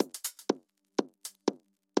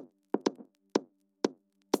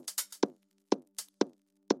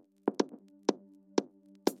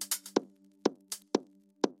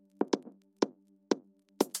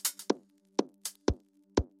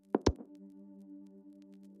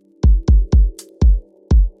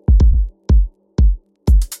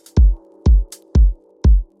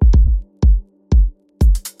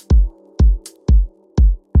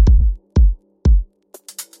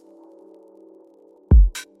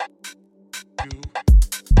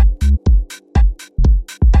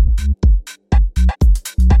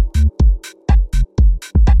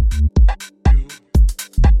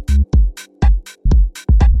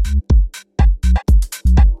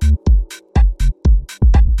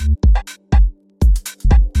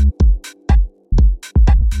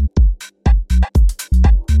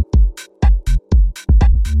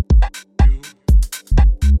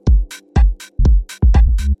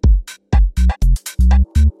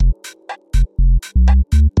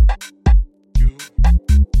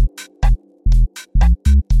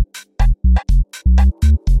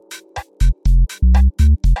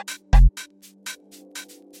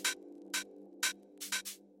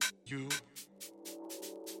you.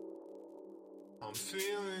 I'm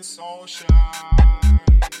feeling so shy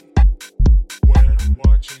when I'm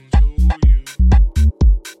watching to you,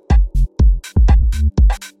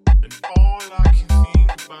 and all I can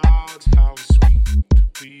think about how sweet to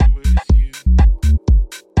be with you.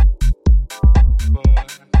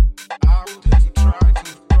 But I would never try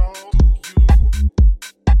to talk to you,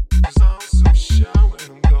 'cause I'm so shy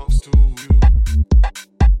when I'm close to you.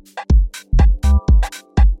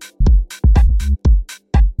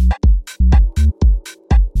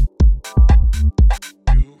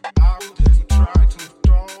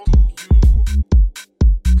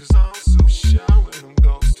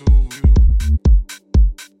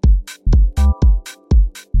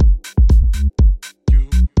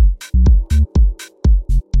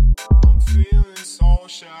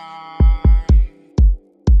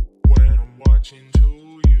 When I'm watching to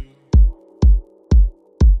you,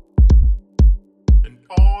 and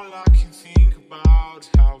all I can think about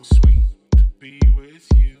how sweet to be with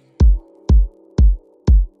you.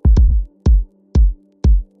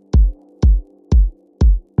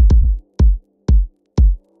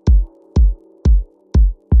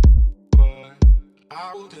 But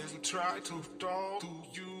I would never try to talk to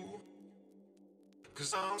you,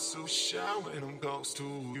 'cause I'm so shy when I'm close to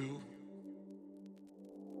you.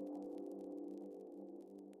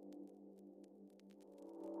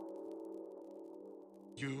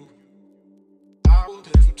 I would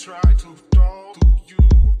never try to talk to you,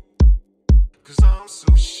 'cause I'm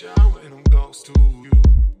so shy when I'm close to you.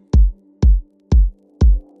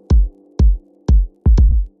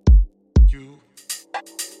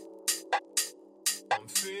 I'm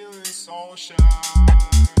feeling so shy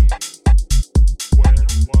when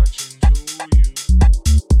I'm watching to you,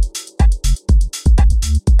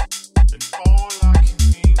 and all I can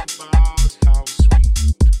think about how sweet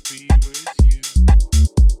to be with you.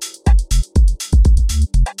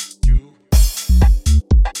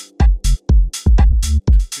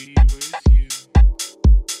 To be with you.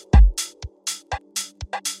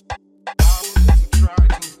 I would never try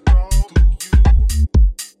to talk to you,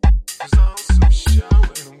 'cause I'm so shy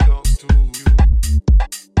when I'm close to you.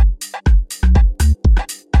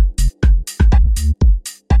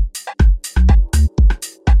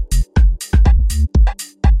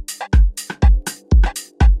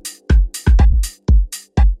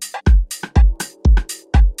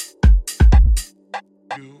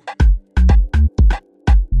 You